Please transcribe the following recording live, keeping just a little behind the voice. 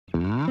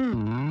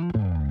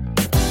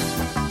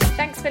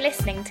Thanks for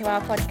listening to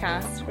our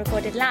podcast,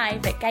 recorded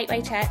live at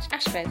Gateway Church,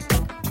 Ashford.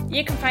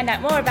 You can find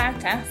out more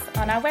about us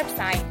on our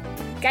website,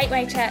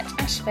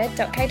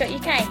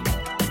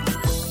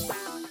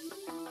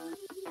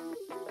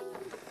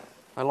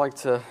 gatewaychurchashford.co.uk. I'd like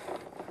to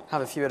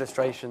have a few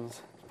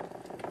illustrations.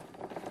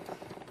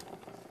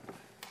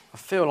 I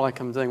feel like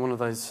I'm doing one of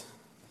those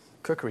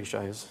cookery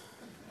shows.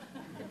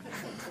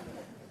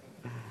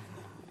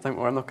 Don't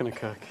worry, I'm not going to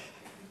cook.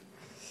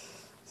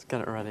 Let's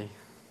get it ready.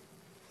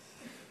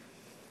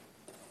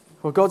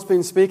 Well, God's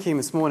been speaking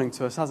this morning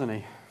to us, hasn't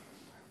he?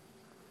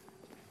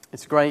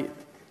 It's great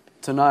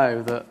to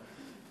know that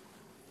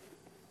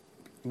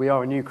we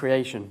are a new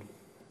creation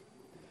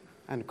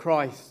and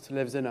Christ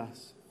lives in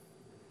us.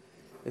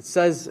 It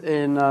says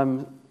in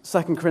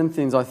 2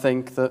 Corinthians, I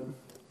think, that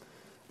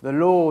the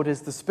Lord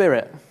is the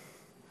Spirit,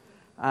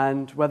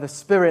 and where the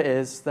Spirit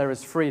is, there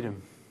is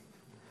freedom.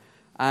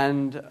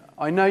 And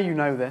I know you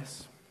know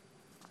this,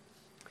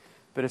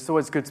 but it's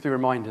always good to be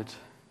reminded.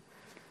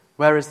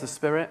 Where is the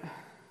Spirit?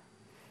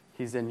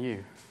 He's in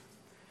you.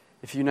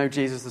 If you know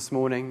Jesus this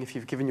morning, if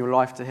you've given your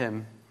life to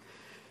him,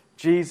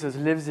 Jesus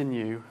lives in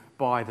you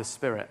by the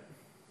Spirit.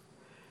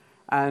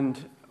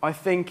 And I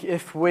think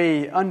if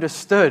we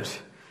understood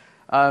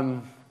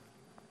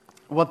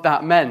what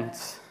that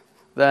meant,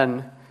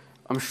 then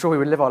I'm sure we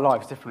would live our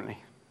lives differently.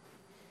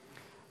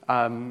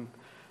 Do you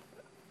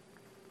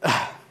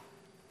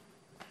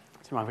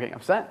mind getting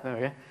upset? There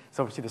we go. It's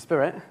obviously the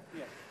Spirit.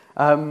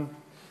 Yeah.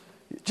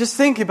 Just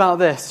think about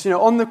this. You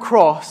know, on the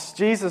cross,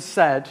 Jesus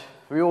said,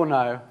 we all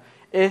know,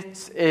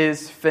 it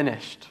is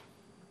finished.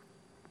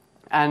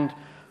 And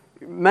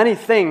many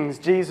things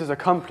Jesus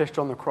accomplished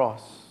on the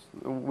cross.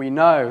 We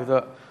know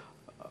that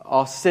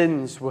our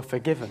sins were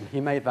forgiven. He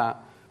made that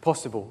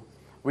possible.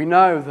 We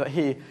know that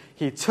he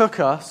took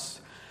us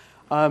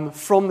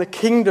from the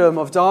kingdom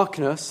of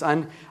darkness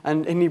and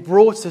he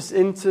brought us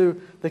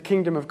into the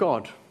kingdom of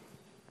God.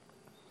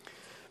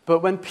 But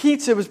when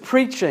Peter was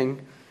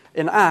preaching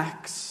in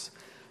Acts,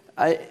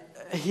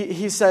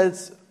 he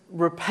says,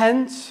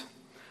 repent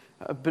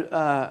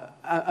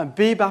and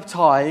be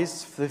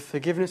baptized for the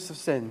forgiveness of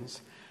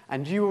sins,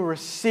 and you will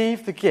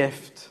receive the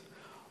gift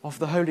of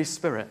the Holy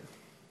Spirit.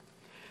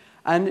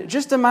 And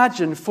just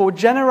imagine, for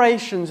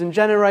generations and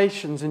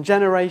generations and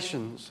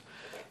generations,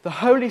 the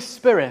Holy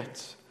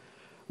Spirit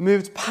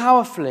moved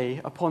powerfully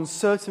upon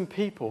certain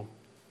people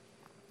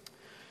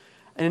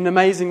in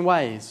amazing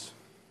ways.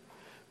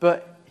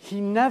 But he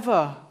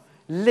never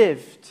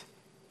lived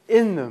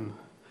in them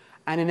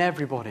and in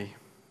everybody.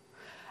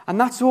 And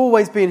that's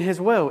always been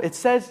his will. It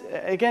says,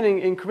 again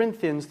in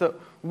Corinthians, that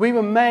we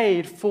were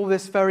made for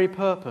this very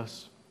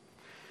purpose.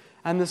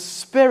 And the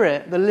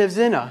Spirit that lives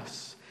in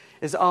us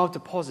is our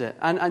deposit.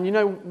 And you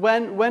know,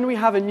 when we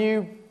have a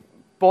new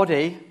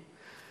body,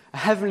 a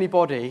heavenly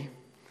body,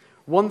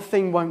 one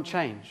thing won't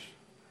change.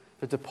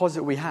 The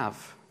deposit we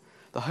have,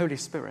 the Holy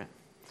Spirit.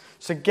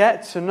 So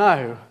get to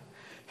know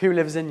who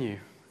lives in you.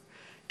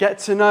 Get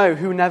to know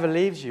who never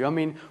leaves you. I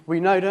mean, we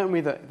know, don't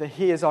we, that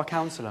he is our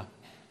counselor.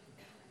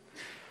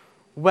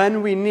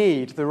 When we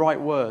need the right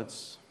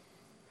words,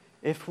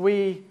 if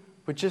we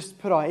would just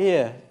put our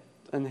ear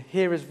and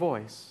hear his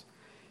voice,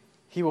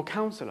 he will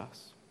counsel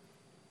us.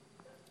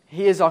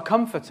 He is our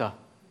comforter.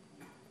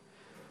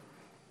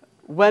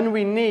 When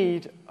we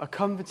need a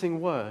comforting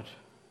word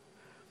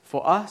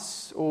for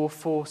us or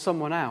for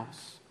someone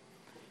else,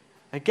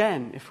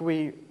 again, if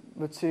we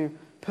were to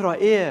put our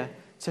ear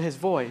to his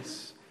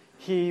voice,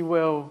 he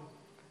will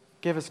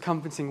give us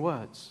comforting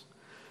words.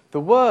 The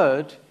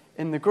word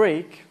in the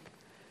Greek,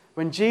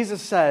 when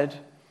Jesus said,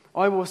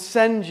 I will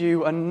send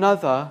you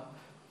another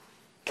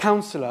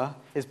counselor,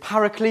 is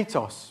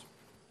parakletos.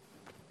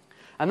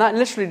 And that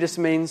literally just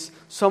means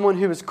someone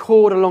who is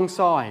called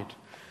alongside.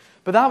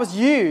 But that was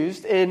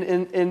used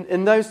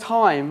in those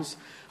times.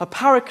 A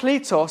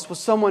parakletos was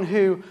someone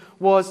who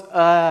was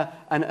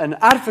an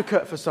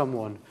advocate for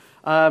someone.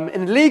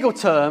 In legal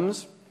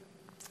terms,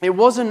 it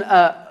wasn't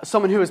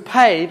someone who was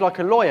paid like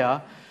a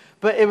lawyer,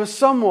 but it was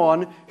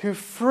someone who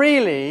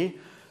freely,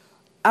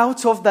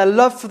 out of their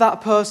love for that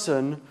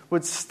person,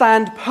 would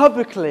stand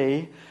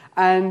publicly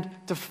and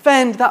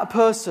defend that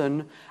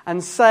person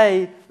and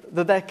say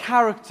that their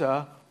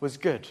character was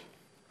good.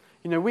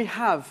 You know, we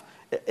have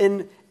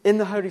in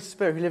the Holy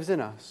Spirit who lives in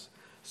us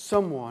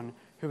someone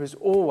who is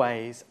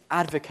always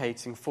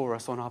advocating for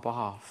us on our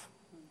behalf.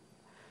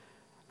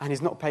 And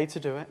he's not paid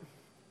to do it.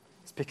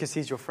 It's because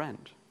he's your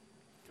friend.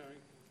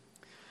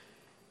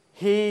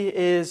 He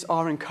is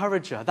our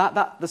encourager.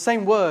 The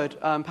same word,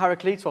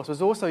 parakletos,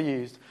 was also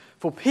used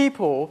for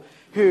people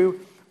who,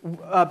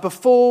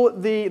 before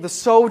the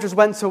soldiers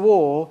went to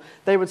war,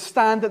 they would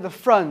stand at the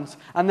front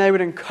and they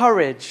would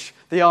encourage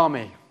the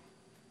army.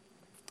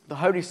 The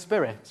Holy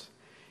Spirit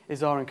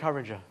is our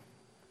encourager.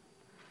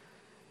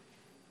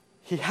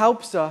 He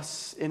helps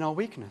us in our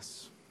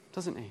weakness,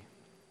 doesn't he?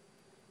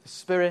 The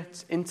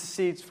Spirit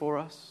intercedes for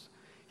us.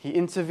 He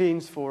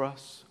intervenes for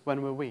us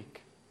when we're weak.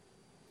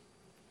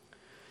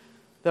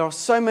 There are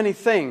so many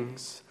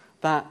things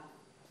that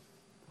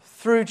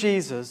through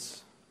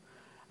Jesus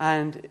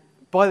and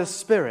by the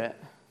Spirit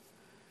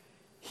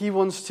he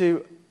wants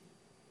to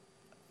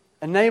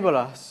enable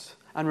us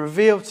and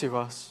reveal to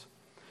us.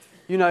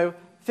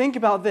 Think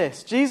about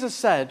this. Jesus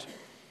said,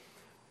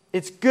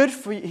 it's good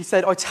for you. He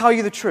said, I tell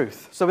you the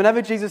truth. So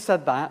whenever Jesus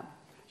said that,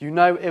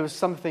 it was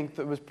something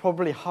that was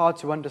probably hard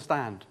to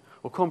understand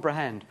or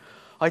comprehend.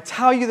 I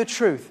tell you the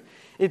truth.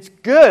 It's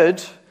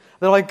good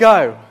that I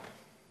go.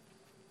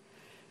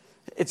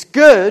 It's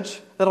good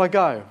that I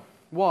go.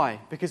 Why?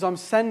 Because I'm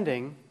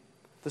sending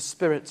the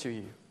Spirit to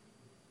you.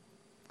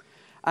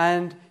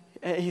 And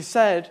he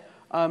said,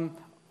 I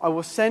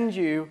will send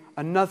you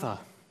another.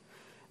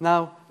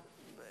 Now,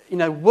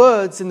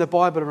 words in the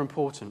Bible are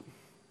important.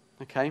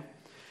 Okay?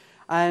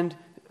 And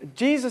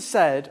Jesus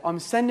said, I'm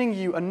sending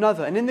you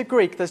another. And in the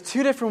Greek, there's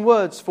two different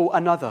words for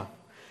another.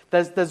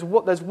 There's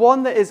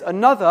one that is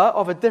another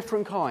of a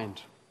different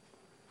kind.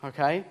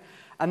 Okay?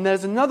 And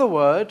there's another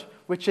word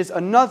which is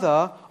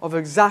another of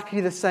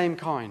exactly the same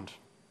kind.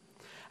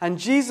 And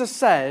Jesus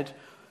said,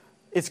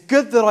 it's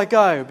good that I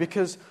go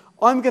because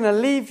I'm going to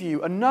leave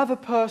you another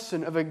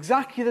person of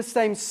exactly the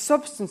same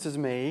substance as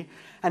me,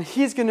 and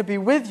he's going to be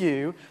with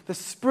you, the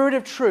Spirit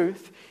of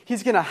truth.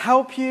 He's going to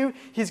help you.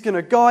 He's going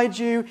to guide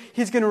you.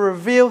 He's going to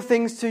reveal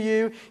things to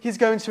you. He's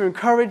going to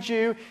encourage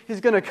you.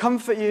 He's going to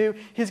comfort you.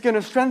 He's going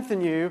to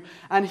strengthen you.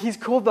 And he's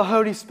called the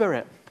Holy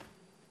Spirit.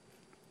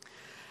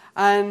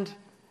 And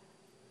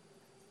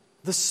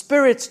the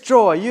Spirit's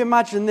joy, you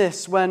imagine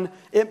this, when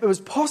it was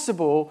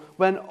possible,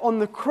 when on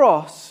the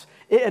cross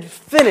it had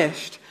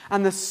finished,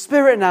 and the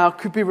Spirit now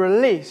could be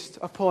released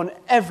upon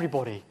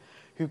everybody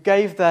who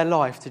gave their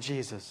life to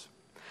Jesus.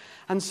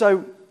 And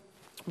so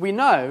we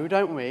know,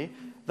 don't we,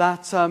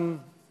 that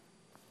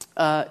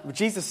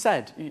Jesus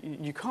said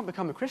you can't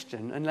become a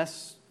Christian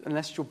unless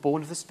you're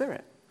born of the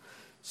Spirit.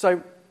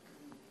 So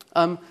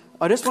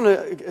I just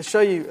want to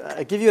show you,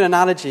 give you an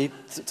analogy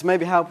to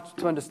maybe help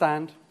to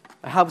understand.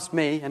 It helps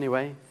me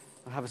anyway.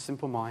 I have a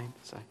simple mind.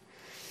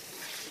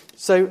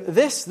 So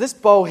this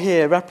bowl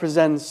here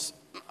represents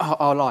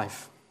our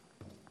life.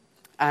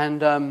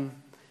 And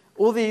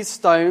all these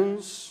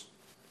stones,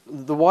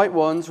 the white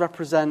ones,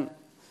 represent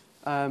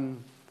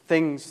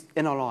things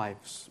in our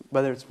lives,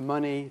 whether it's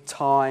money,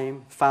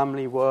 time,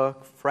 family,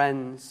 work,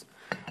 friends,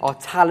 our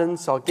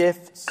talents, our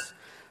gifts,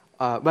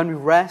 when we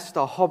rest,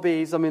 our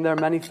hobbies. I mean, there are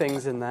many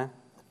things in there.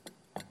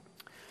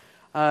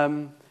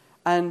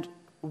 And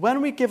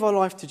when we give our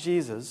life to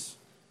Jesus,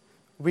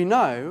 we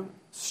know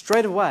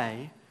straight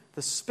away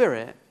the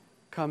Spirit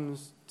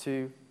comes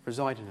to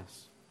reside in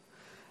us.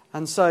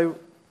 And so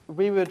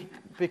we would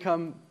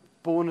become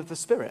born of the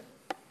Spirit.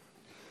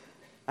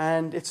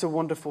 And it's a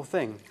wonderful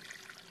thing.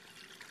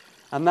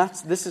 And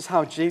this is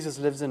how Jesus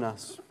lives in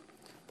us,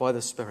 by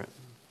the Spirit.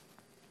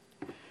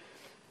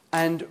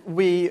 And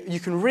you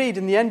can read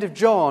in the end of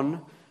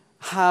John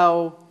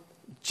how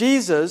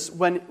Jesus,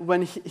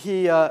 when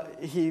he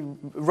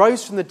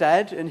rose from the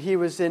dead and he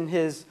was in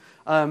his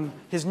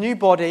new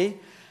body,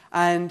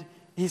 and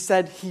he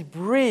said he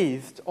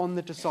breathed on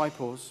the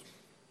disciples,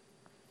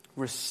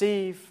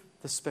 receive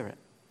the Spirit,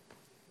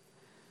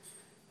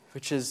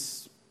 which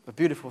is a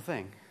beautiful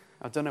thing.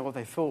 I don't know what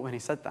they thought when he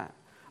said that.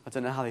 I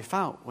don't know how they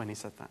felt when he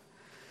said that.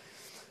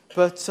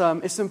 But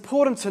it's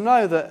important to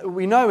know that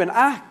we know in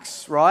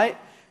Acts, right,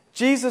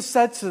 Jesus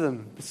said to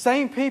them, the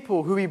same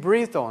people who he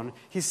breathed on,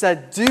 he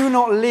said, do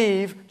not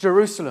leave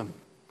Jerusalem.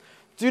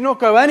 Do not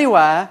go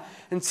anywhere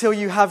until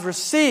you have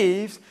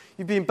received,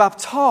 you've been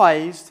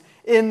baptized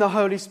in the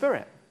Holy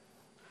Spirit.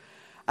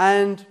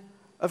 And,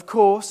 of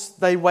course,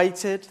 they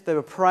waited, they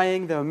were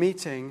praying, they were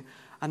meeting,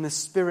 and the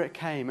Spirit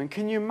came. And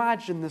can you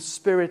imagine the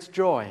Spirit's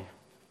joy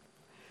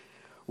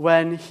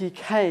when he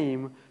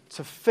came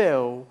to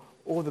fill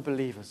all the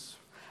believers?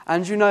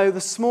 And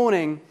this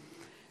morning,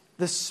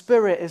 the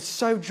Spirit is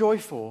so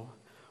joyful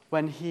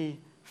when he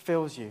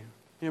fills you.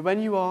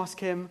 When you ask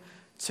him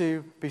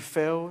to be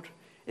filled,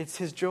 it's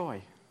his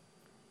joy.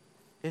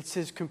 It's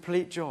his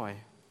complete joy.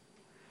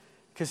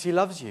 Because he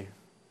loves you.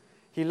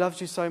 He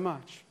loves you so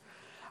much.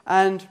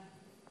 And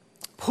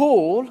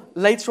Paul,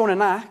 later on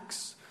in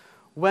Acts,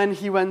 when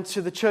he went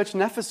to the church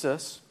in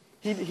Ephesus,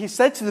 he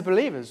said to the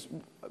believers,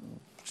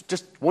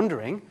 just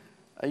wondering,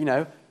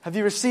 have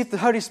you received the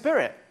Holy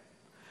Spirit?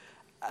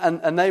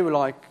 And they were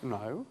like,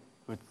 no.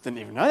 We didn't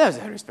even know there was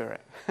the Holy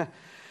Spirit.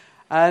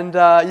 And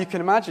you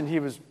can imagine he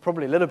was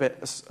probably a little bit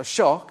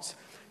shocked.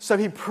 So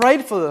he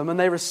prayed for them and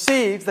they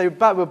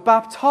were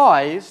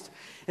baptized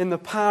in the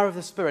power of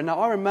the Spirit. Now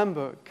I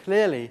remember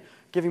clearly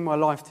giving my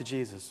life to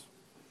Jesus.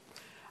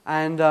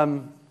 And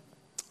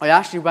I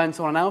actually went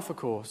on an Alpha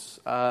course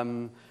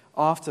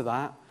after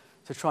that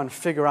to try and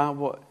figure out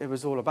what it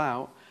was all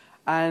about.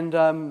 And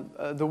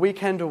the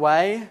weekend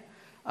away,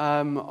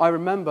 I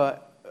remember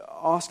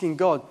asking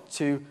God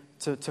to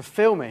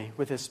fill me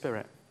with his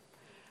Spirit.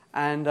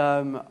 And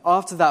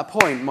after that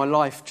point, my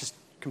life just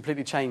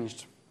completely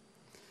changed.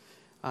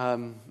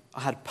 I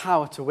had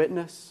power to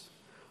witness.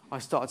 I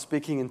started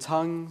speaking in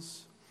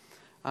tongues.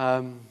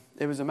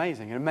 It was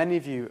amazing. And many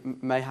of you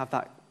may have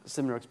that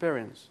similar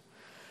experience.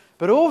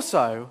 But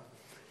also,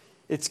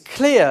 it's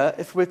clear,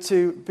 if we're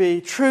to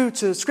be true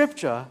to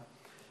Scripture,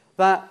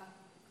 that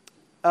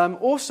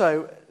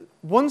also,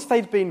 once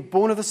they'd been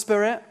born of the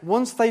Spirit,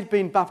 once they'd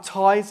been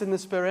baptized in the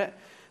Spirit,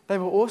 they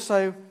were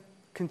also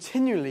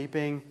continually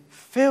being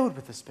filled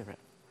with the Spirit.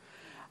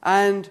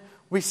 And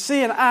we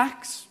see in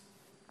Acts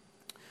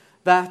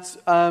that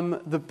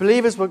the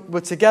believers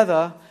were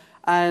together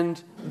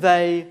and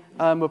they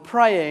were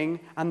praying,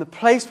 and the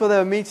place where they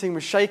were meeting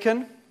was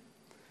shaken.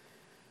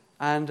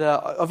 And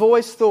I've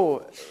always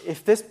thought,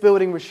 if this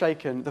building was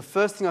shaken, the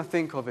first thing I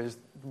think of is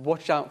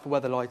watch out for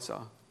where the lights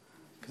are,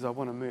 because I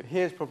want to move.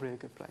 Here's probably a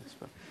good place.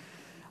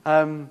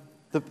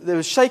 But they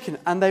were shaken,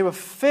 and they were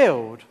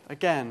filled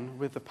again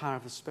with the power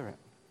of the Spirit.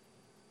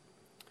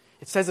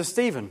 It says of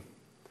Stephen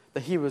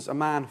that he was a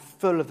man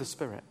full of the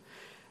Spirit.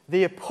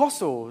 The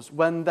apostles,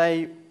 when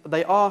they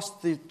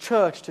asked the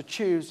church to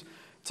choose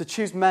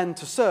men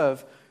to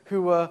serve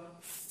who were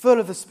full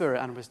of the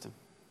Spirit and wisdom.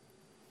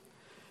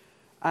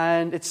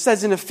 And it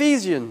says in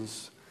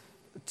Ephesians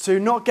to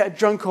not get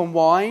drunk on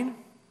wine,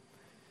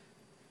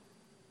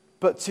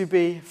 but to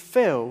be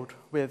filled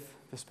with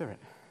the Spirit.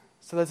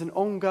 So there's an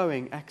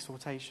ongoing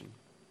exhortation.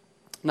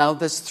 Now,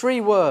 there's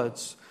 3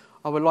 words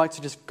I would like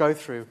to just go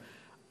through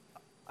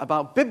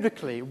about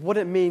biblically what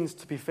it means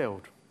to be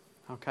filled.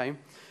 Okay?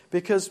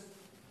 Because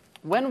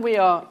when we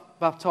are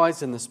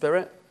baptized in the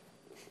Spirit,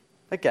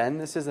 again,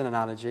 this is an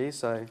analogy,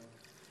 so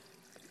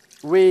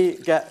we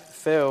get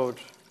filled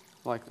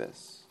like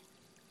this.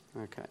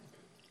 Okay.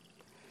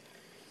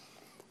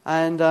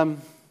 And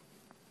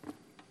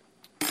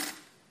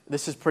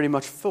this is pretty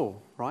much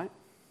full, right?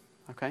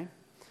 Okay.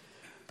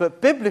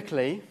 But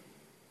biblically,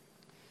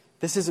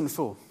 this isn't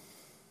full.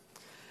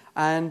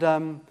 And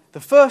the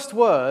first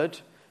word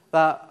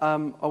that I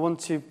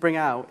want to bring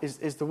out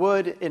is the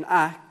word in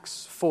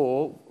Acts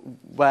 4,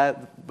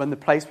 when the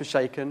place was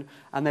shaken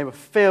and they were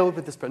filled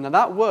with the Spirit. Now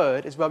that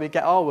word is where we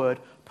get our word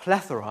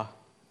plethora.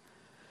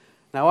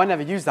 Now I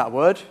never use that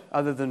word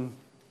other than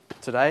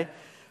today,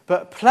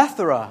 but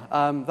plethora,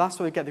 that's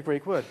where we get the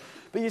Greek word.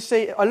 But you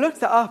see, I looked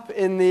it up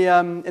in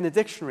the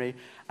dictionary,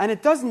 and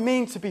it doesn't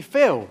mean to be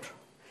filled.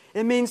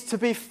 It means to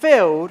be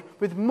filled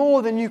with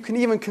more than you can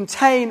even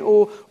contain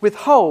or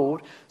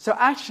withhold. So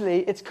actually,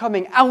 it's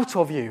coming out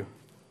of you.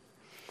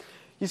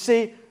 You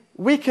see,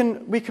 we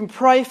can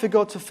pray for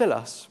God to fill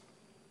us.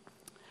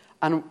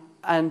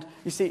 And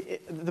you see,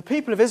 the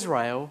people of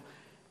Israel,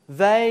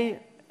 they,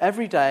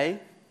 every day,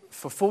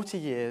 for 40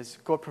 years,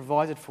 God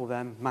provided for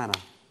them manna.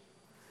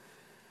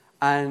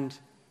 And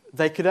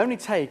they could only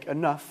take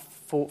enough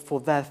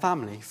for their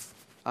family,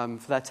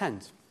 for their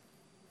tent.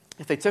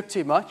 If they took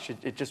too much,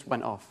 it just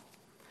went off.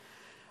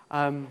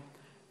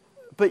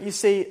 But you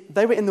see,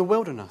 they were in the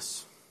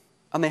wilderness,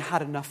 and they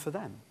had enough for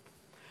them.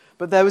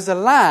 But there was a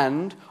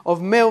land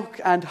of milk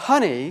and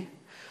honey,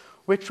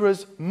 which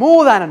was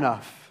more than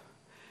enough.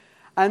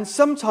 And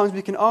sometimes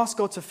we can ask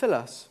God to fill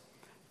us,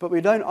 but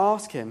we don't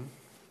ask Him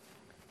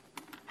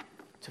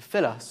to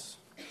fill us,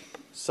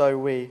 so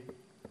we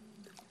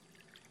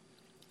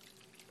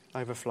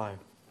overflow.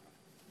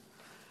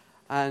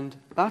 And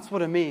that's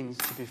what it means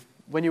to be.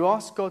 When you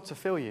ask God to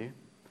fill you,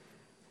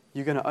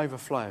 you're going to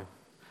overflow.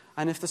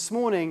 And if this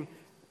morning,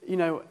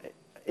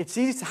 it's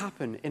easy to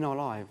happen in our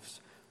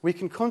lives. We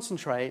can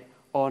concentrate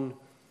on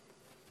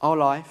our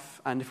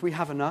life, and if we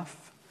have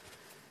enough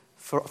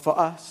for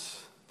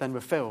us, then we're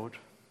filled.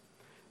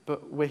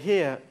 But we're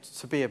here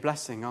to be a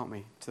blessing, aren't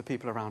we, to the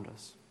people around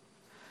us?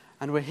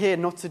 And we're here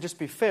not to just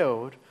be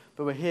filled,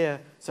 but we're here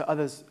so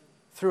others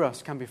through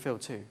us can be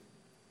filled too.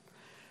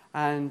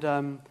 And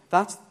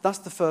that's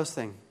the first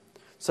thing.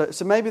 So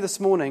maybe this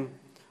morning,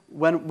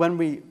 when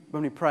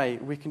we pray,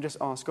 we can just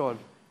ask God,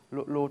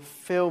 Lord,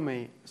 fill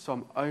me so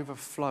I'm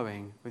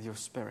overflowing with your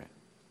Spirit.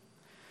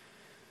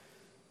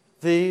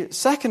 The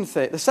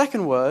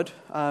second word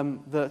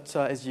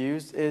that is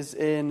used is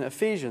in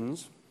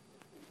Ephesians,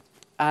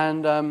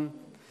 and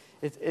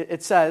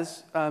it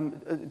says,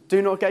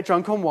 "Do not get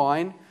drunk on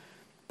wine,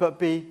 but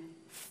be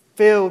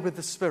filled with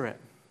the Spirit."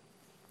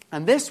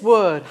 And this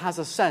word has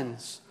a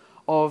sense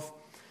of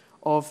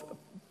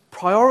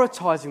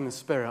prioritizing the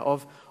Spirit,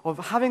 of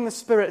having the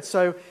Spirit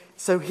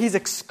so He's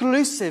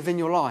exclusive in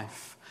your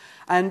life.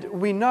 And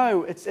we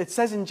know, it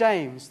says in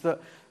James, that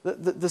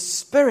the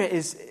Spirit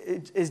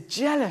is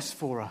jealous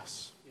for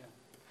us. Yeah.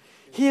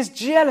 He is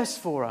jealous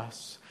for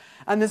us.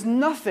 And there's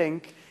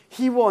nothing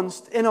He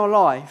wants in our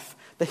life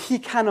that He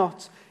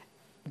cannot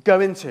go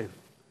into.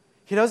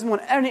 He doesn't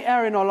want any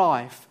area in our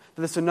life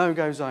that it's a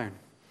no-go zone.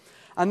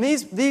 And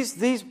these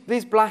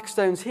black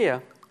stones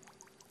here,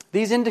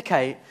 these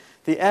indicate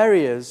the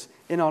areas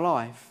in our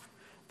life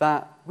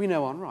that we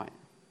know aren't right.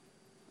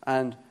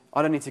 And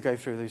I don't need to go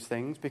through those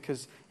things,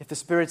 because if the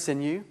Spirit's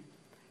in you,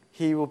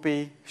 He will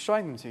be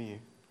showing them to you.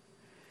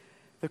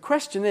 The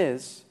question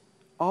is,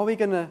 are we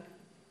going to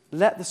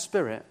let the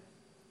Spirit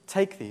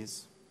take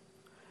these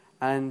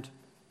and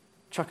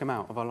chuck them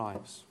out of our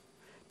lives?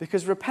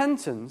 Because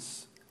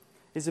repentance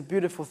is a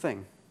beautiful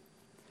thing.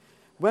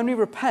 When we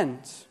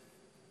repent,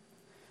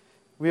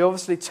 we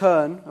obviously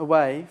turn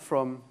away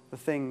from the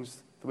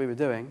things that we were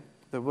doing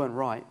that weren't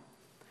right.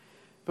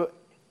 But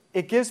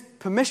it gives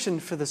permission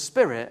for the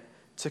Spirit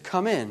to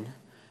come in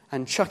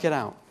and chuck it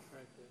out.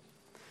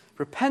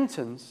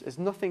 Repentance is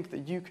nothing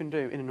that you can do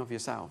in and of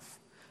yourself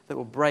that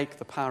will break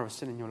the power of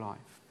sin in your life.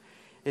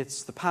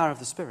 It's the power of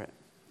the Spirit.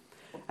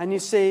 And you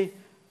see,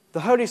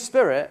 the Holy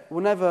Spirit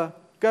will never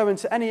go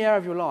into any area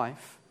of your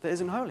life that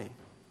isn't holy.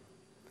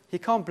 He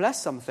can't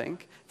bless something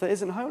that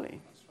isn't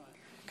holy,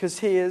 because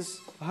he is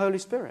the Holy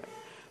Spirit.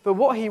 But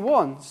what he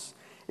wants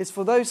is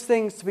for those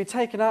things to be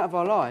taken out of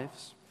our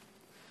lives.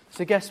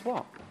 So guess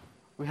what?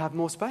 We have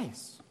more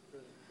space.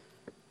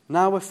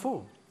 Now we're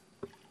full.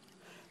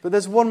 But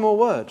there's one more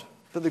word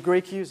that the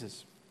Greek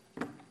uses.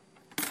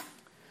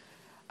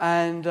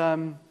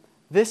 And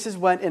this is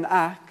when in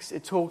Acts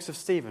it talks of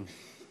Stephen.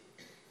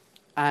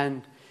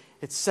 And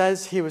it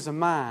says he was a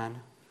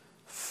man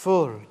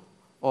full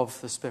of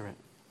the Spirit.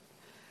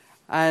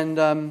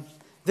 And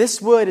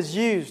this word is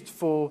used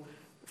for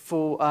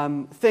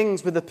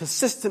things with a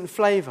persistent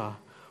flavour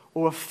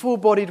or a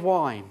full-bodied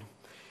wine.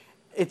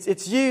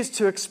 It's used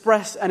to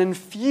express an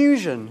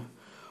infusion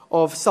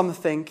of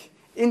something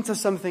into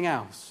something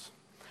else.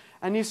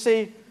 And you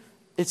see,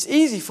 it's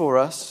easy for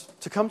us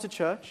to come to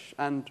church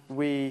and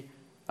we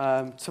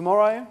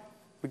tomorrow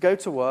we go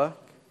to work,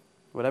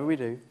 whatever we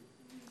do.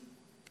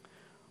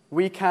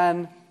 We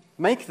can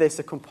make this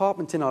a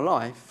compartment in our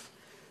life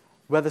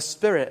where the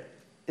Spirit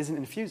isn't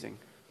infusing.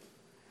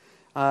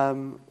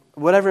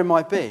 Whatever it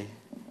might be.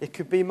 It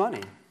could be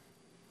money.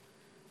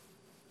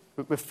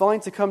 We're fine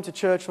to come to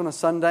church on a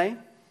Sunday,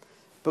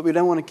 but we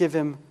don't want to give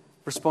him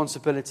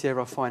responsibility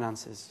over our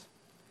finances.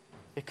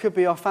 It could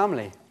be our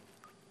family.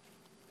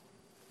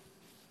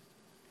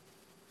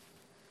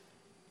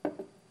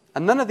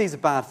 And none of these are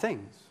bad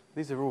things.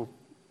 These are all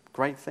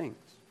great things.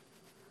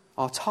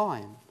 Our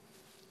time.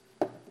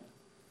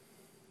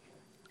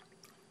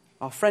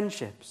 Our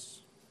friendships.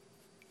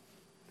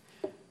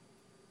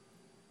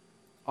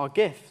 Our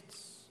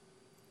gifts.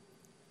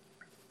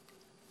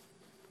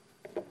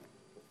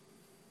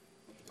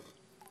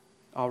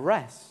 Our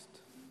rest.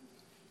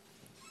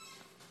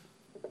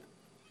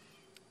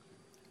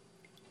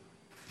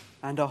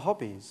 And our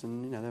hobbies.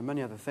 And, there are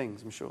many other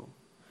things, I'm sure.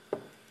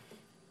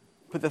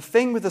 But the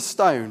thing with the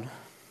stone,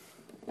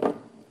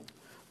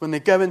 when they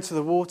go into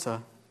the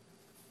water,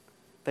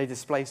 they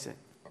displace it.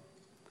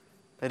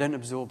 They don't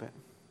absorb it.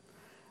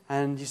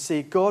 And you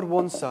see, God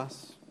wants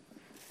us,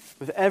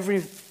 with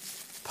every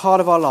part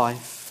of our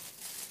life,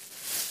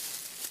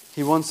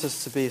 he wants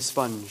us to be a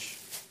sponge.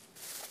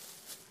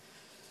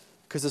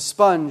 Because a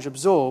sponge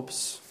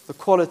absorbs the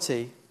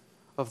quality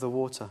of the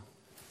water.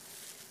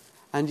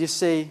 And you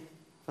see,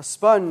 a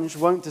sponge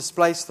won't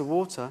displace the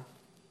water.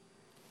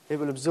 It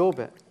will absorb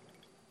it.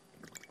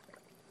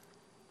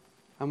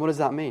 And what does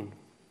that mean?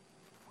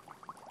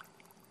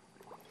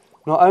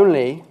 Not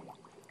only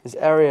is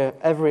every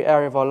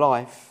area of our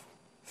life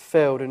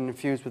filled and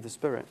infused with the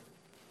Spirit,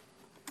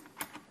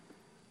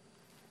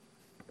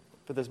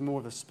 but there's more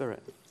of the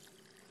Spirit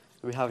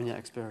that we haven't yet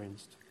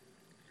experienced.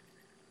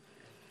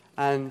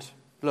 And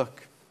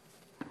look,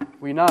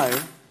 we know,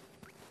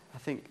 I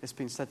think it's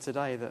been said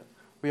today, that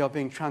we are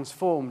being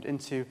transformed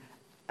into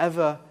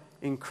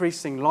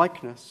ever-increasing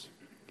likeness,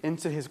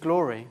 into his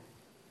glory.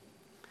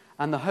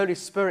 And the Holy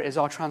Spirit is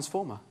our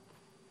transformer.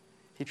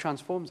 He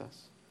transforms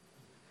us.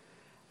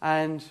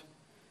 And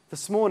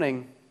this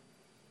morning,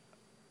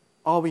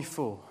 are we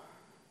full?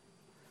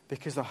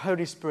 Because the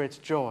Holy Spirit's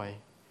joy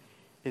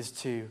is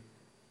to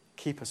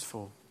keep us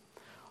full.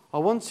 I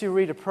want to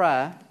read a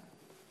prayer.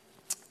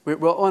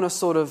 We're on a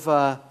sort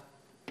of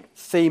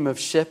theme of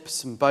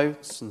ships and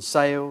boats and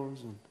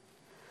sails. And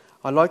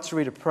I'd like to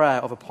read a prayer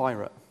of a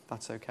pirate, if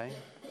that's okay.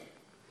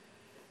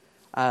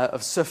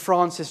 Of Sir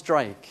Francis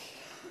Drake.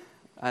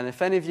 And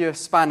if any of you are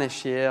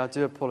Spanish here, I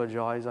do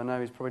apologise. I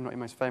know he's probably not your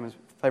most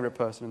favourite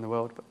person in the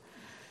world.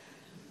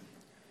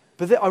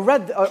 But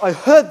I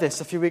heard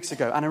this a few weeks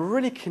ago, and it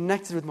really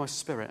connected with my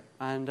spirit.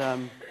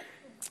 And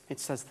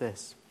it says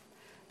this: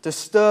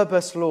 "Disturb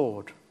us,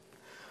 Lord,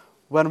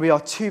 when we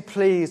are too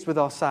pleased with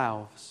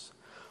ourselves,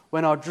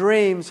 when our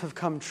dreams have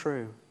come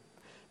true,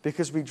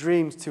 because we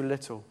dreamed too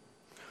little,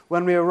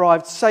 when we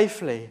arrived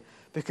safely,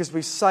 because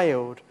we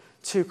sailed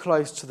too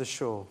close to the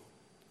shore.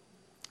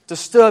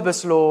 Disturb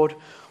us, Lord,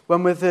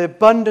 when with the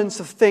abundance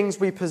of things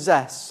we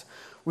possess,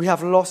 we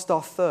have lost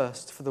our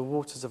thirst for the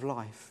waters of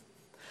life.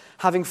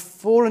 Having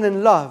fallen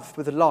in love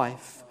with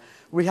life,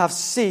 we have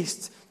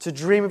ceased to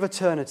dream of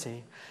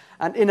eternity,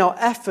 and in our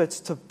efforts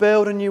to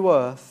build a new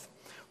earth,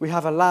 we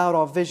have allowed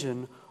our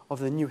vision of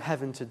the new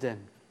heaven to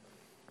dim.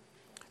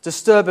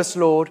 Disturb us,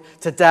 Lord,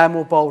 to dare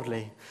more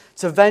boldly,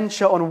 to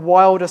venture on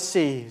wilder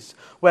seas,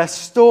 where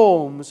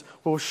storms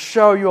will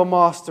show your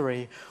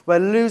mastery, where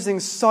losing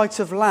sight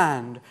of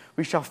land,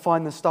 we shall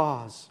find the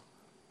stars.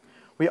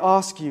 We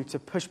ask you to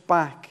push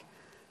back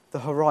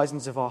the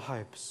horizons of our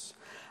hopes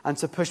and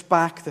to push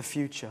back the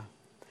future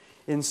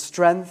in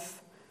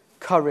strength,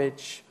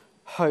 courage,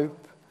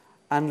 hope,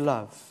 and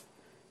love.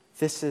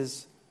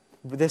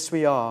 This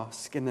we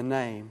ask in the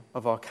name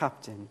of our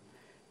captain,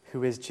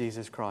 who is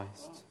Jesus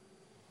Christ."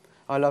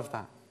 I love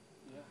that.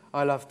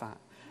 I love that.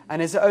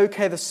 And is it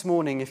okay this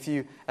morning if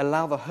you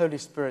allow the Holy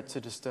Spirit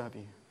to disturb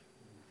you?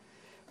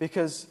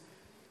 Because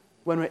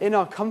when we're in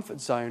our comfort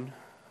zone,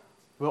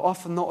 we're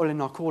often not all in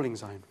our calling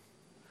zone.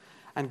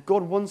 And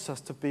God wants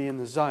us to be in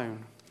the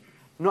zone,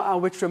 not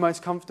at which we're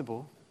most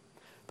comfortable,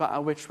 but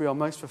at which we are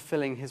most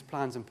fulfilling his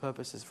plans and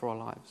purposes for our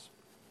lives.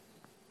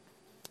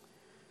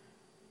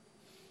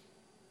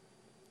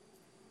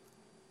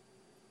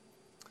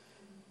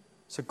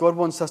 So God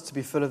wants us to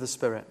be full of the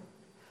Spirit.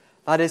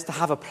 That is, to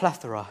have a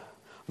plethora,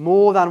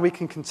 more than we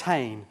can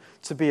contain,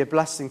 to be a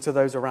blessing to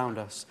those around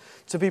us.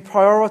 To be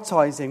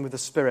prioritizing with the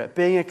Spirit,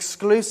 being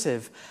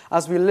exclusive.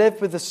 As we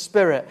live with the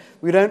Spirit,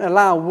 we don't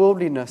allow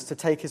worldliness to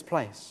take his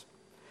place.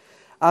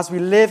 As we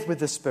live with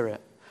the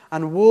Spirit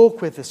and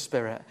walk with the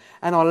Spirit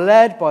and are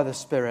led by the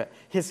Spirit,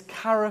 his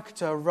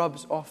character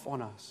rubs off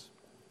on us.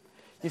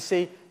 You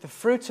see, the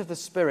fruit of the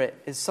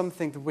Spirit is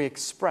something that we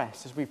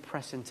express as we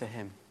press into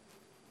him.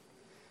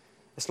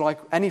 It's like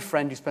any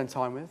friend you spend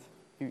time with,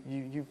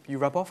 you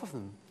rub off of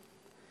them.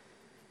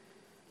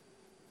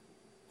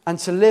 And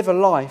to live a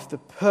life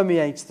that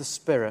permeates the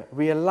Spirit,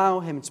 we allow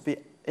him to be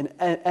in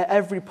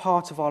every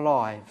part of our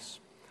lives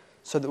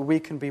so that we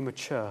can be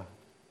mature.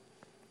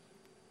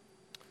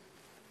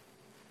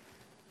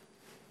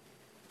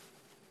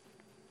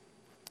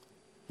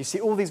 You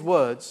see, all these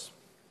words,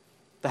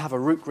 they have a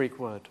root Greek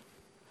word,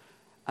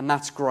 and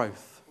that's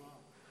growth.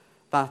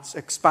 That's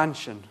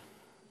expansion.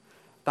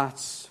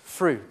 That's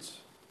fruit.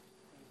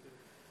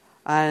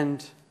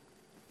 And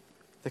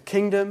the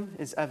kingdom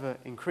is ever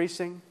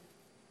increasing.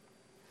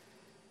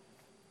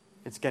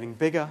 It's getting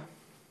bigger.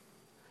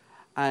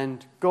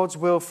 And God's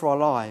will for our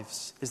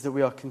lives is that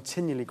we are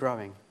continually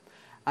growing.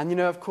 And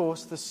of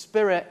course, the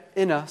Spirit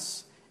in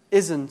us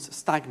isn't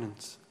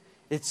stagnant.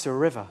 It's a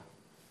river.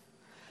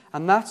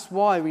 And that's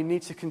why we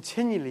need to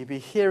continually be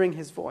hearing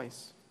his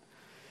voice.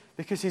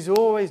 Because he's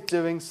always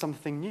doing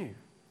something new.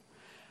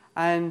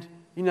 And,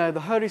 the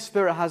Holy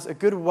Spirit has a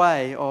good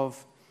way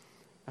of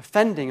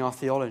offending our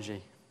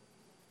theology.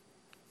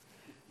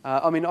 I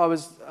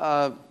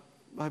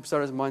hope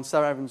Sarah doesn't mind.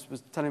 Sarah Evans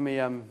was telling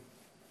me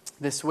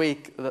this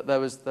week that there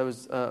was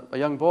a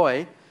young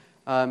boy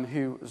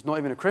who was not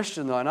even a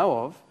Christian that I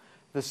know of.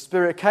 The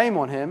Spirit came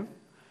on him,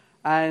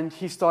 and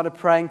he started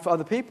praying for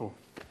other people.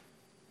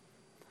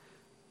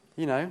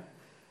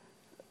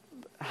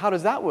 How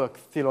does that work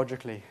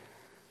theologically?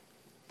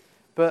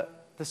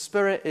 But the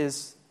Spirit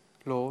is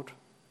Lord,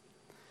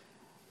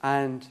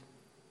 and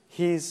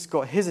he's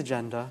got his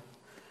agenda,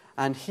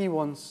 and he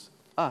wants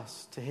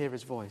us to hear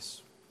his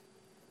voice.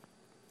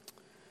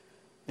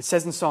 It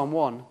says in Psalm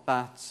 1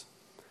 that,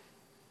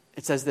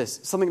 it says this,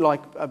 something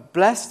like,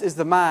 blessed is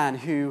the man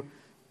who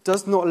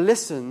does not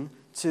listen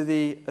to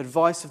the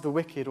advice of the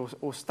wicked,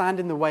 or stand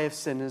in the way of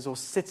sinners, or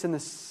sit in the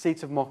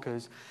seat of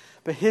mockers,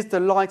 but his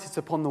delight is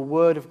upon the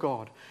word of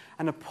God.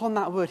 And upon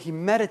that word he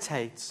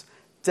meditates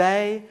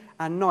day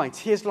and night.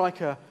 He is like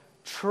a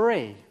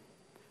tree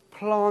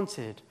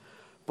planted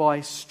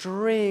by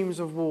streams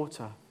of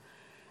water.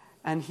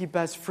 And he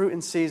bears fruit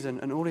in season,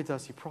 and all he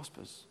does, he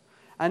prospers.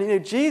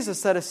 And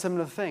Jesus said a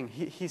similar thing.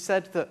 He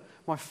said that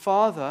my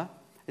Father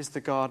is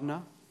the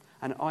gardener,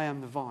 and I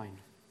am the vine.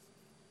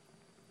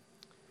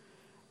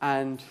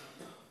 And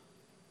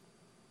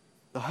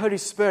the Holy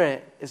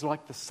Spirit is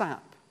like the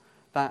sap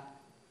that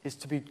is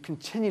to be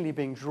continually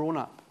being drawn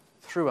up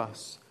through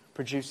us,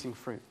 producing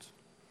fruit.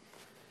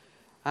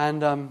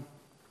 And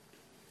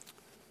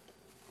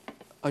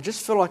I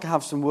just feel like I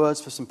have some words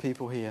for some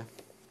people here.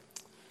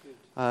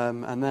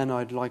 And then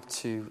I'd like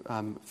to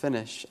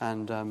finish,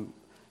 and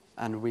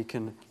we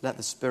can let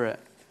the Spirit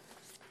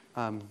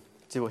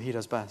do what he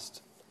does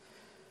best.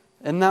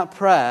 In that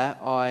prayer,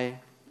 I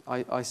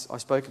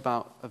spoke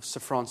about of Sir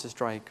Francis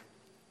Drake.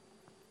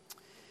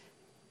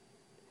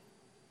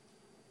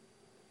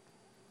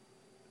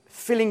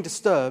 Feeling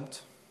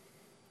disturbed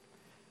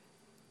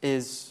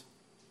is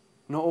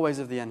not always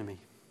of the enemy.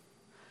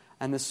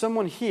 And there's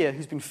someone here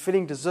who's been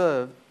feeling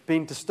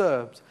being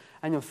disturbed,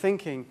 and you're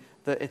thinking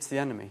that it's the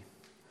enemy.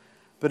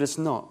 But it's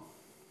not.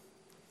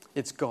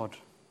 It's God.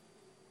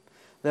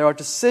 There are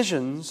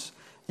decisions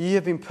you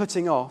have been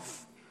putting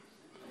off,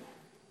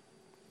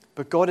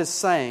 but God is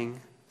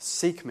saying,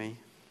 seek me,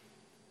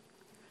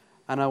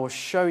 and I will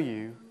show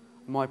you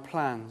my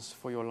plans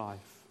for your life.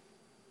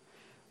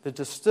 The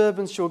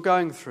disturbance you're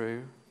going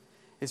through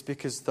is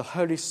because the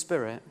Holy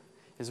Spirit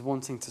is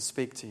wanting to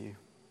speak to you.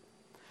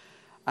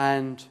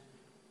 And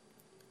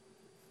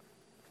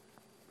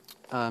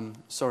I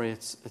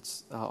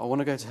want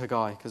to go to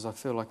Haggai because I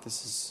feel like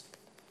this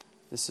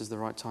is the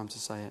right time to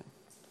say it.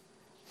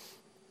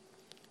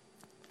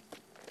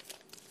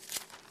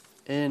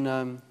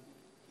 In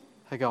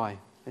Haggai,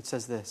 it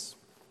says this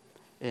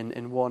in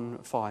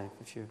 1:5,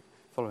 if you're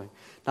following.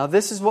 Now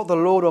this is what the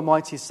Lord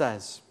Almighty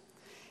says.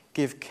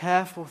 Give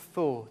careful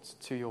thought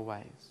to your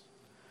ways.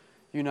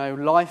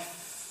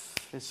 Life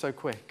is so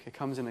quick. It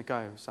comes and it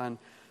goes. And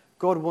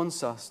God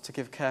wants us to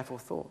give careful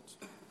thought.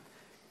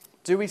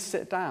 Do we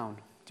sit down?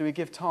 Do we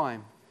give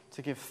time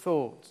to give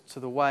thought to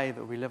the way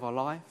that we live our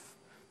life,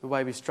 the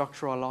way we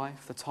structure our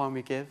life, the time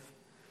we give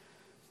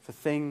for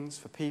things,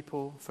 for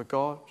people, for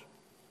God?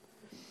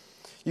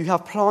 You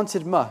have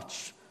planted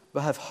much,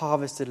 but have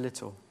harvested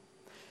little.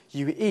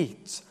 You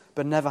eat,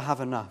 but never have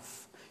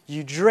enough.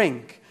 You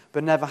drink,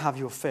 but never have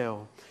your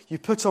fill. You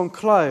put on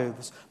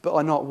clothes, but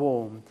are not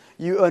warm.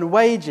 You earn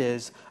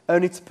wages,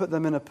 only to put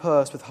them in a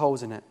purse with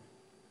holes in it.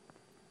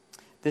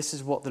 This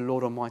is what the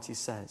Lord Almighty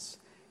says.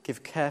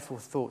 Give careful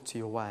thought to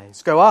your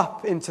ways. Go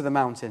up into the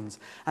mountains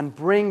and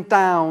bring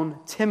down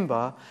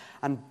timber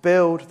and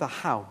build the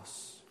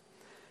house.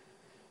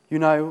 You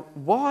know,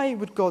 why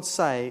would God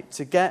say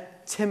to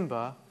get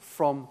timber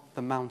from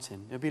the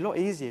mountain? It would be a lot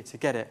easier to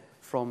get it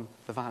from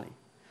the valley.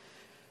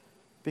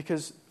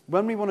 Because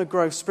when we want to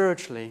grow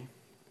spiritually,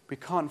 we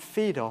can't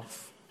feed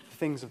off the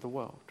things of the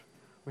world.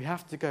 We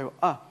have to go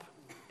up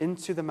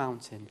into the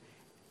mountain,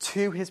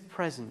 to his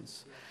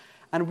presence.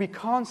 And we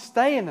can't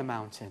stay in the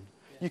mountain.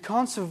 You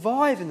can't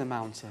survive in the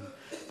mountain.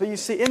 But you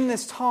see, in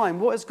this time,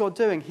 what is God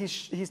doing?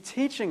 He's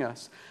teaching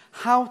us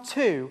how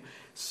to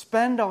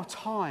spend our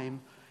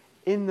time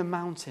in the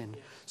mountain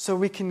so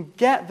we can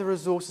get the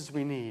resources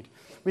we need.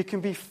 We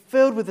can be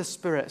filled with the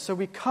Spirit. So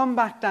we come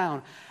back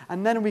down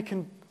and then we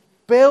can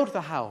build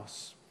the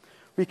house.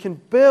 We can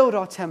build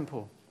our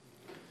temple.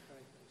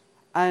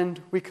 And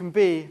we can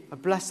be a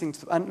blessing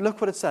to them. And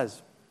look what it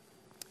says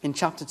in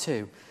chapter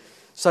 2.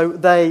 So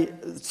they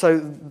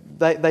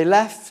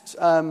left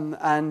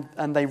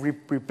and they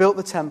rebuilt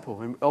the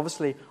temple. And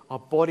obviously, our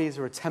bodies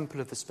are a temple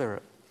of the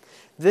Spirit.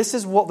 This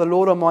is what the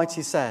Lord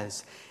Almighty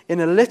says. In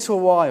a little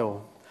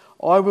while,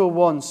 I will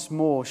once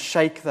more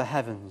shake the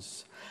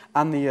heavens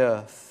and the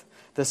earth,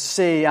 the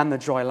sea and the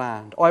dry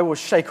land. I will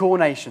shake all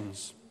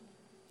nations.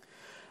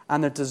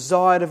 And the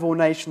desired of all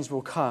nations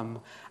will come,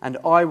 and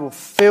I will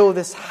fill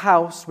this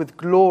house with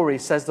glory,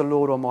 says the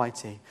Lord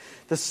Almighty.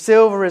 The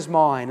silver is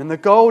mine, and the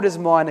gold is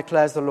mine,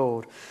 declares the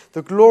Lord.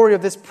 The glory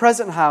of this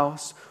present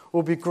house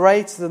will be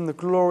greater than the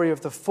glory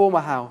of the former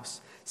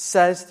house,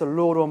 says the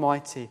Lord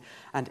Almighty.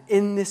 And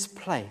in this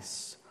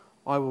place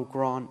I will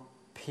grant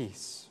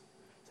peace,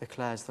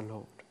 declares the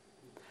Lord.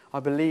 I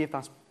believe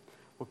that's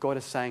what God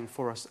is saying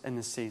for us in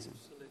this season.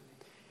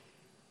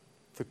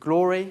 The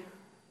glory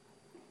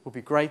will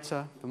be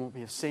greater than what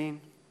we have seen.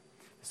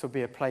 This will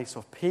be a place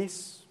of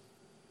peace.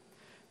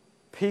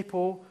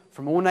 People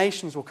from all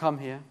nations will come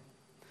here.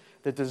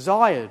 The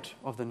desired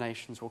of the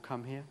nations will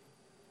come here.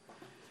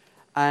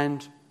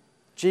 And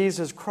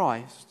Jesus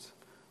Christ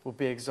will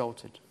be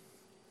exalted.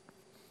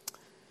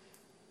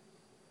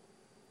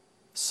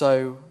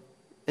 So,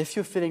 if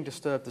you're feeling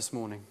disturbed this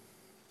morning,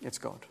 it's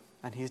God.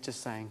 And he's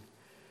just saying,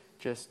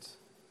 just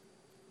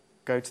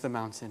go to the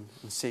mountain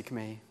and seek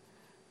me,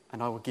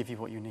 and I will give you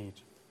what you need.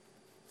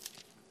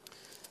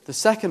 The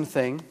second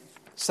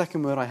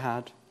word I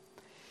had,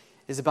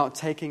 is about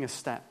taking a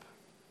step.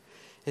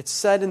 It's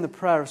said in the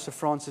prayer of Sir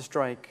Francis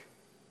Drake,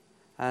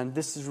 and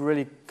this has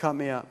really cut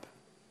me up.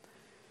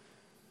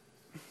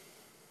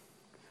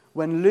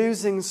 When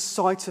losing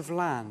sight of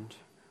land,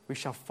 we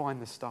shall find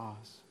the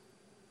stars.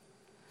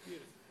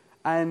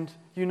 And,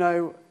 you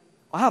know,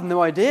 I have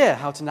no idea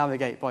how to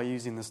navigate by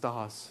using the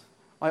stars.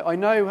 I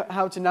know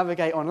how to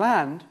navigate on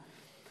land.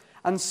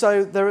 And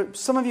so there are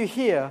some of you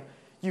here,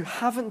 you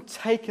haven't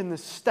taken the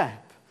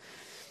step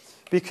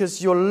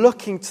because you're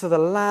looking to the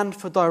land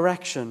for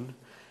direction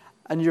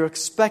and you're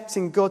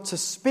expecting God to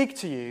speak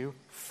to you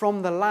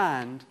from the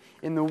land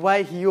in the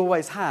way he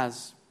always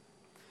has.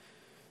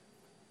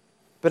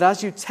 But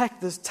as you take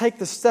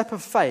the step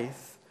of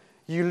faith,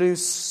 you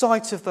lose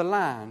sight of the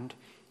land.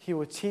 He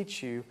will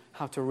teach you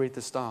how to read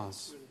the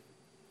stars.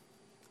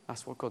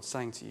 That's what God's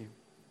saying to you.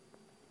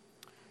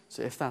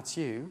 So if that's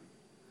you,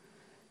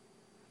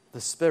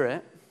 the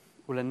Spirit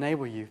will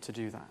enable you to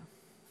do that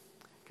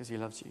because he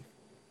loves you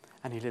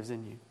and he lives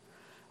in you.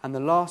 And the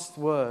last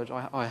word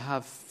I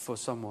have for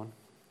someone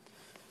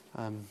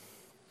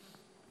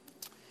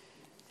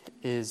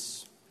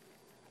is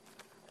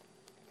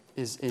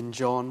in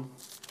John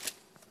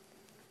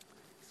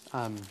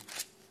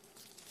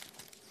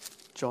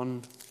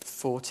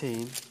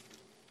 15.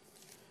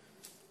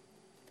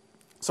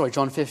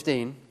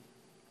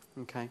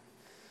 Okay.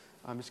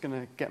 I'm just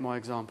going to get my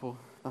example.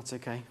 That's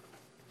okay.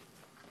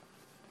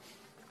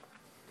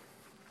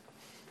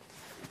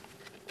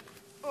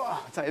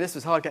 Oh, I tell you, this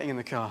was hard getting in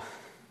the car,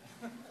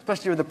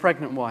 especially with a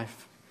pregnant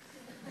wife.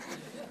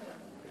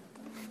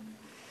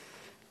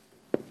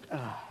 Where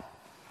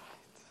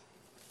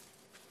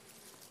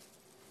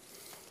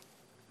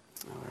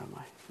am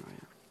I?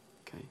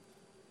 Okay.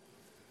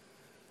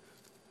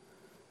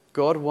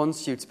 God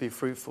wants you to be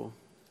fruitful.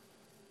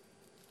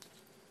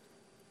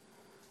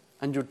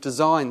 And you're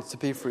designed to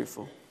be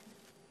fruitful.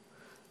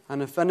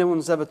 And if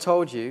anyone's ever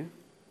told you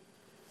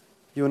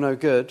you're no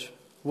good,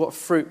 what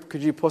fruit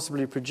could you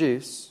possibly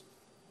produce?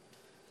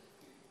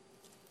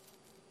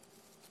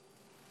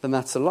 Then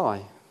that's a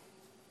lie.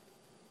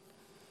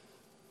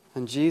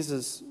 And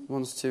Jesus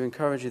wants to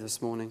encourage you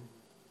this morning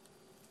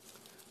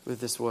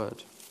with this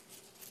word.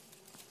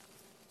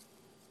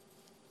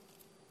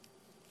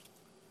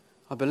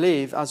 I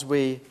believe as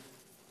we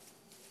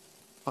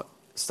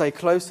stay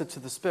closer to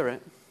the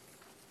Spirit,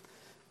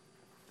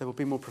 there will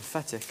be more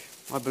prophetic.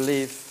 I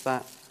believe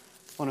that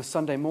on a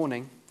Sunday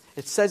morning,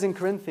 It says in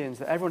Corinthians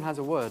that everyone has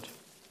a word.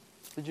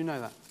 Did you know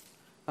that?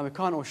 And we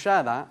can't all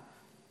share that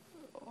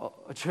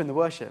during the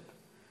worship.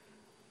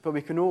 But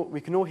we can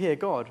all hear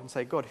God and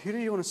say, God, who do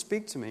you want to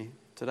speak to me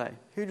today?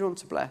 Who do you want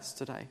to bless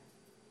today?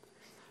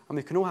 And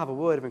we can all have a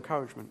word of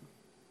encouragement.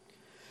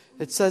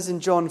 It says in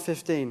John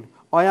 15,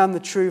 I am the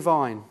true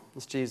vine,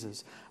 that's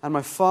Jesus, and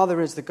my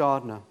Father is the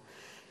gardener.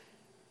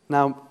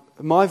 Now,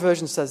 my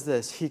version says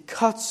this, he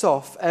cuts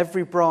off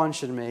every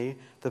branch in me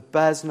that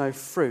bears no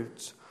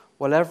fruit,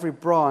 while every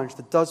branch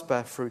that does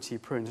bear fruit he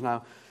prunes.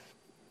 Now,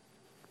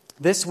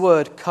 this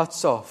word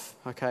cuts off,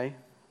 okay,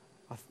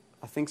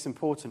 I think it's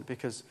important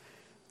because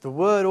the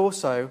word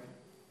also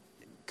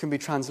can be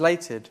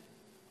translated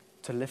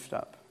to lift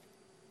up.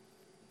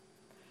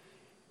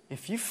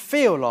 If you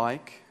feel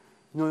like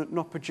you're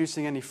not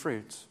producing any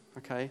fruit,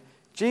 okay,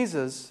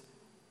 Jesus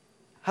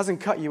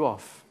hasn't cut you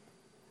off,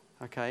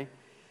 okay?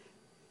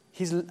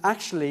 He's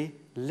actually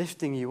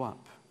lifting you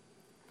up.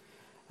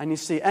 And you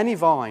see, any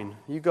vine,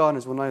 you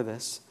gardeners will know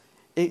this,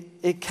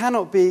 it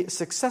cannot be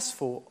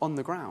successful on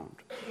the ground.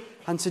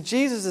 And so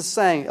Jesus is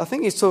saying, I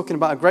think he's talking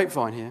about a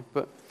grapevine here,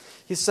 but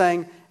he's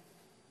saying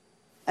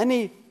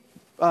any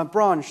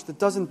branch that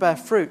doesn't bear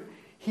fruit,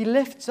 he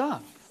lifts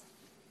up.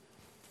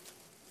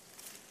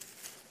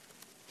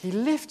 He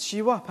lifts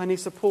you up and he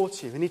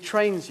supports you and he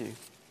trains you.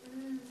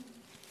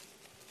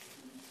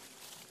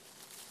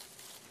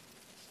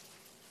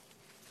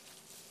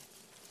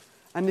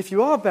 And if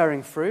you are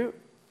bearing fruit,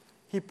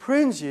 he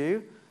prunes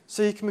you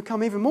so you can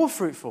become even more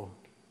fruitful.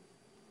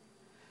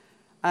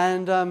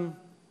 And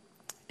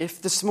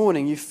if this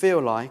morning you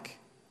feel like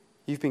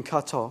you've been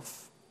cut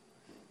off,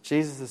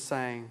 Jesus is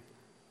saying,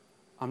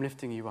 I'm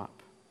lifting you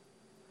up.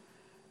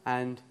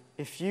 And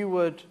if you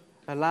would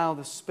allow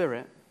the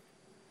Spirit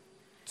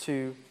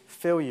to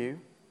fill you,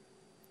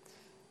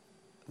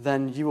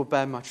 then you will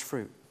bear much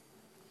fruit.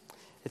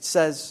 It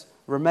says,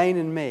 remain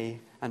in me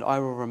and I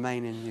will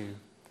remain in you.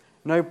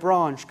 No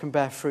branch can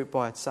bear fruit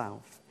by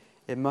itself.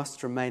 It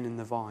must remain in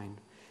the vine.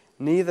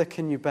 Neither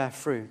can you bear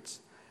fruit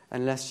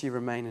unless you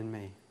remain in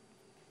me.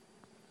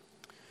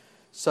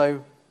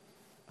 So,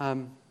 I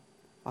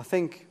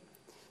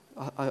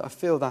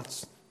feel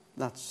that's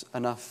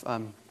enough.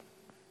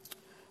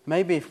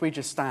 Maybe if we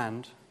just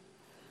stand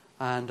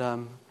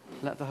and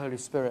let the Holy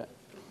Spirit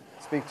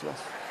speak to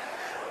us.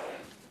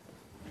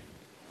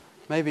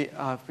 Maybe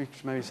we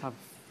could just have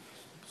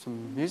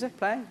some music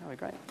playing. That would be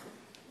great.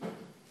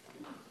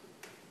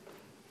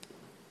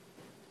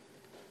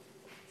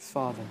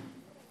 Father,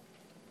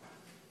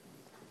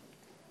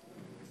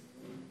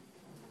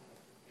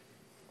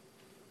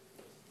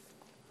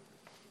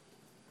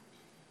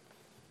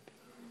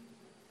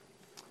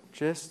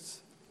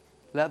 just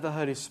let the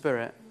Holy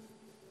Spirit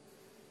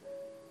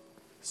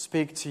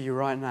speak to you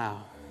right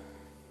now.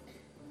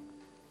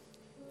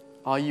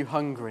 Are you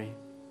hungry?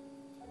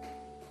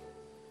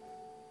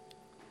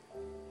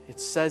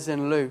 It says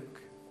in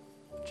Luke,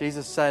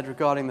 Jesus said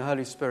regarding the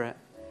Holy Spirit,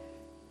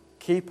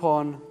 keep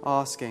on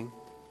asking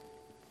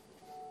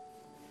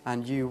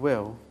and you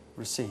will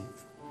receive.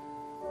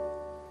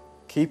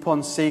 Keep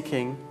on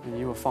seeking and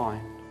you will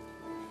find.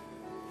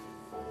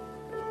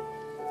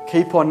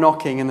 Keep on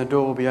knocking and the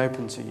door will be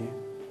open to you.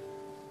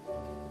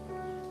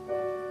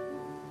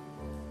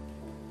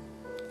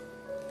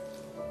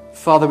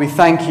 Father, we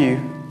thank you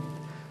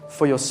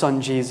for your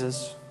Son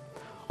Jesus.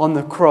 On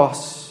the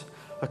cross,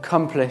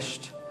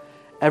 accomplished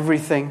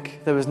everything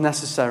that was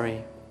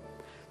necessary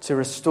to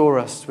restore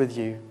us with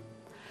you.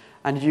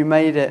 And you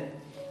made it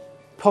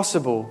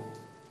possible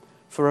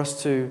for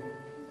us to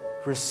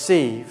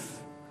receive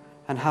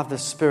and have the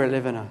Spirit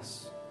live in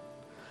us.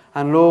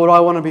 And Lord,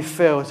 I want to be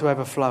filled to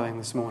overflowing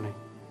this morning.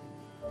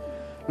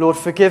 Lord,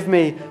 forgive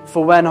me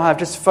for when I have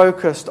just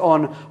focused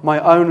on my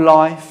own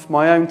life,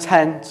 my own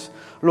tent.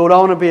 Lord, I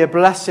want to be a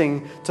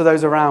blessing to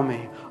those around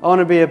me. I want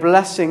to be a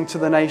blessing to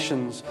the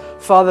nations.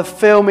 Father,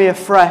 fill me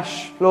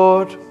afresh,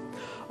 Lord,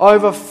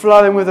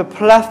 overflowing with a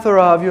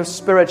plethora of your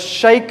Spirit.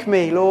 Shake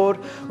me, Lord.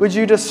 Would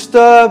you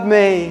disturb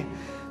me?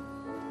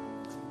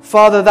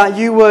 Father, that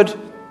you would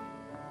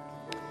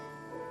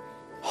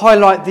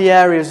highlight the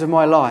areas of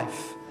my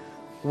life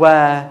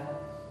where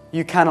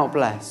you cannot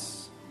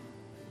bless.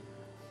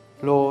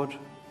 Lord,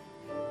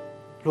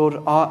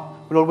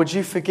 would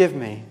you forgive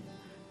me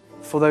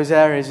for those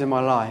areas in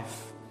my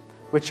life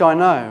which I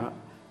know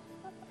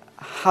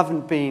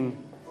haven't been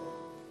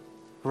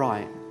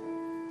right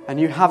and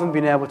you haven't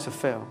been able to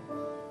fill.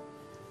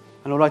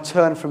 And Lord, I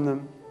turn from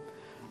them.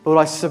 Lord,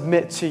 I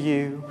submit to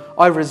you.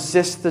 I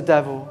resist the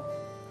devil.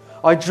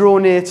 I draw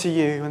near to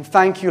you, and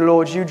thank you,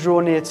 Lord, you draw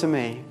near to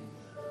me.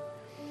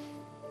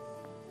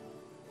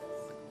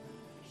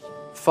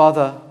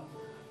 Father,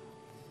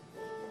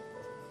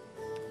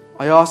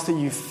 I ask that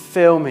you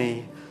fill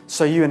me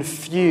so you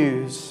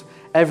infuse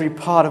every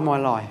part of my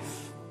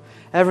life,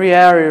 every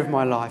area of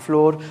my life.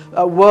 Lord,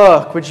 at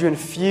work, would you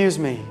infuse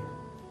me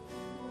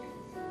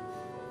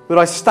Would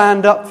I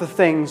stand up for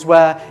things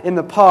where in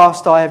the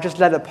past I have just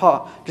let it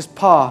just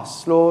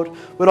pass, Lord?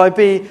 Would I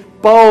be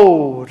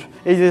bold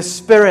in the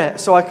Spirit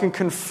so I can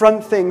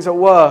confront things at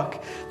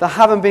work that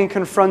haven't been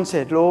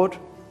confronted, Lord?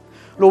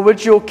 Lord,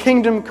 would your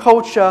kingdom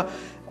culture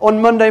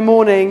on Monday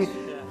morning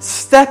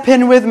step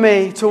in with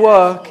me to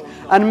work,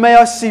 and may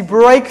I see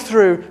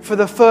breakthrough for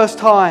the first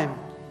time.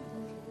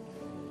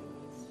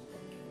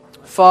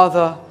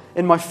 Father,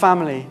 in my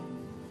family,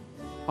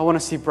 I want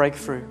to see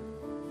breakthrough.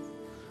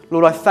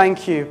 Lord, I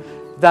thank you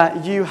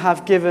that you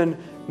have given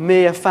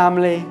me a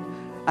family,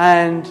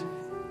 and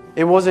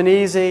it wasn't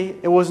easy,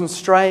 it wasn't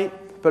straight,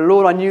 but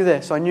Lord, I knew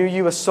this. I knew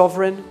you were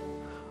sovereign.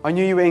 I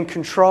knew you were in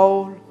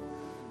control.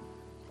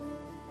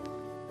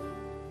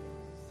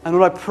 And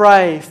Lord, I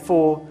pray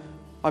for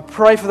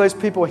those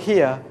people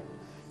here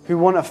who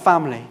want a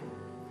family.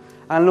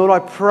 And Lord, I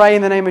pray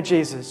in the name of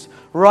Jesus,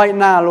 right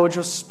now, Lord,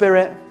 your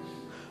Spirit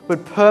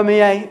would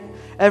permeate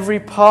every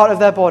part of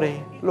their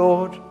body,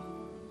 Lord.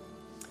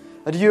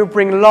 That you would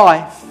bring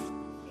life.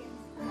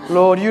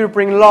 Lord, you would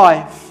bring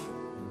life.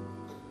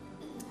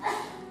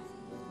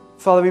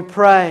 Father, we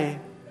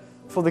pray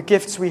for the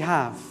gifts we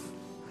have,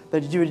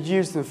 that you would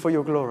use them for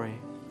your glory.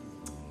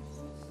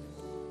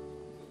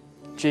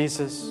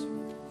 Jesus,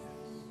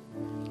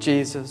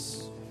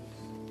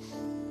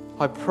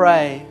 I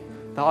pray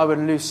that I would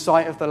lose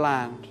sight of the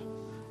land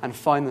and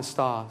find the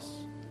stars.